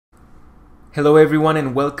Hello everyone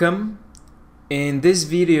and welcome. In this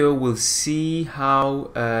video we'll see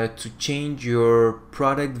how to change your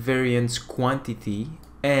product variance quantity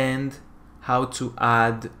and how to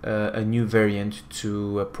add a new variant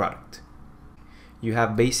to a product. You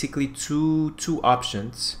have basically two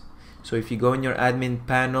options. So if you go in your admin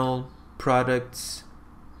panel, products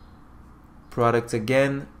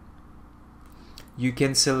again, you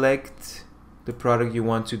can select the product you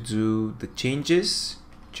want to do the changes.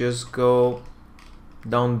 Just go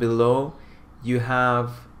down below, you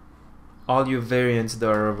have all your variants that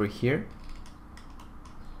are over here,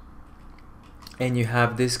 and you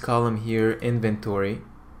have this column here, inventory.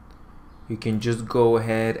 You can just go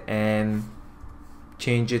ahead and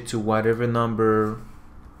change it to whatever number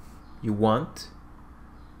you want.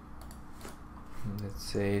 Let's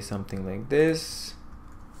say something like this.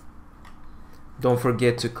 Don't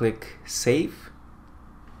forget to click save.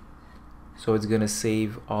 So it's gonna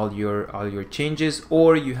save all your changes,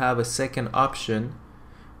 or you have a second option,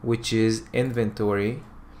 which is inventory.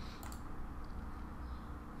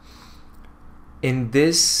 In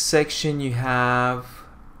this section you have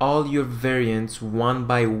all your variants one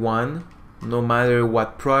by one, no matter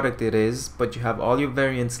what product it is, but you have all your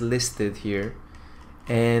variants listed here.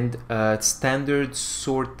 And standard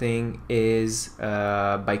sorting is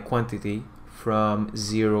by quantity from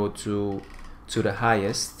 0 to the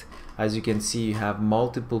highest. As you can see, you have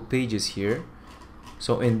multiple pages here.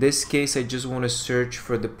 So in this case, I just want to search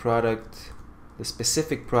for the product, the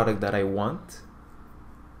specific product that I want.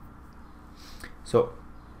 So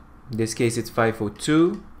in this case, it's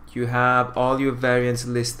 502. You have all your variants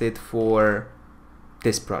listed for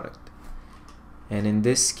this product. And in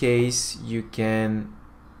this case, you can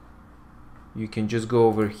just go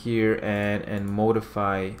over here and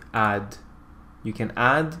modify, add. You can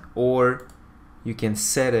add, or you can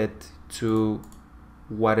set it to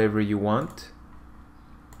whatever you want.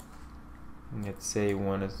 Let's say you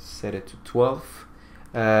want to set it to 12.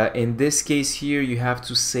 In this case here, you have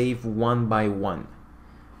to save one by one.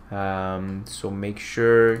 So make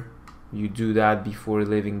sure you do that before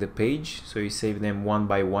leaving the page. So you save them one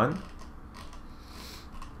by one.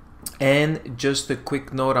 And just a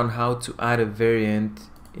quick note on how to add a variant.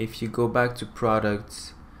 If you go back to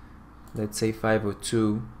products, let's say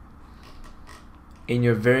 502, in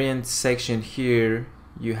your variant section here,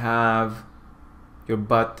 you have your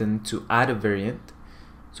button to add a variant.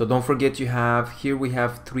 So don't forget, you have here, we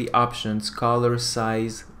have three options: color,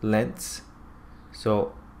 size, length.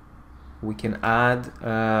 So we can add,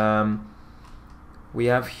 we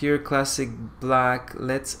have here classic black.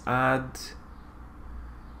 Let's add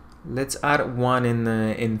one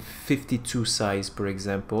in 52 size, for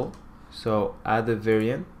example. So add a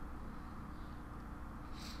variant.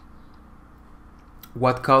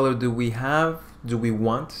 What color do we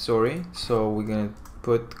want? Sorry. So we're gonna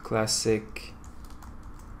put classic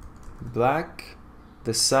black.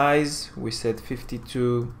 The size, we said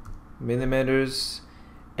 52 millimeters,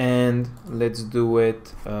 and let's do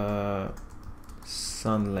it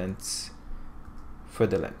sun length for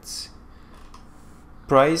the length.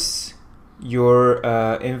 Price, your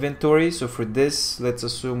inventory. So for this, let's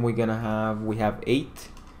assume we have 8,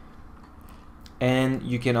 and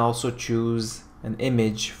you can also choose an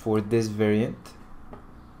image for this variant,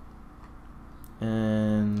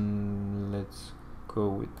 and let's go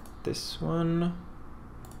with this one,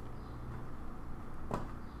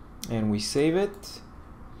 and we save it,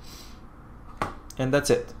 and that's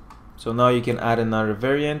it. So now you can add another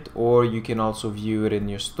variant, or you can also view it in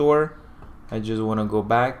your store. I just want to go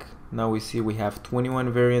back. Now we see we have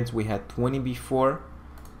 21 variants. We had 20 before.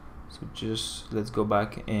 So just let's go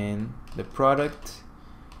back in the product,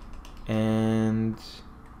 and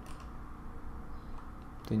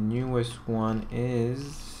the newest one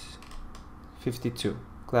is 52,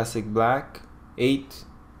 classic black, 8,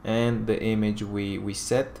 and the image we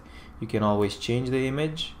set. You can always change the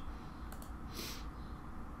image,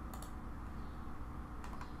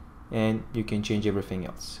 and you can change everything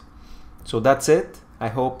else. So that's it. I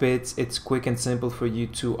hope it's quick and simple for you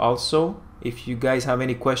too. Also, if you guys have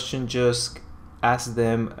any question, just ask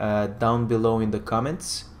them down below in the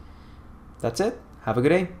comments. That's it. Have a good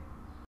day.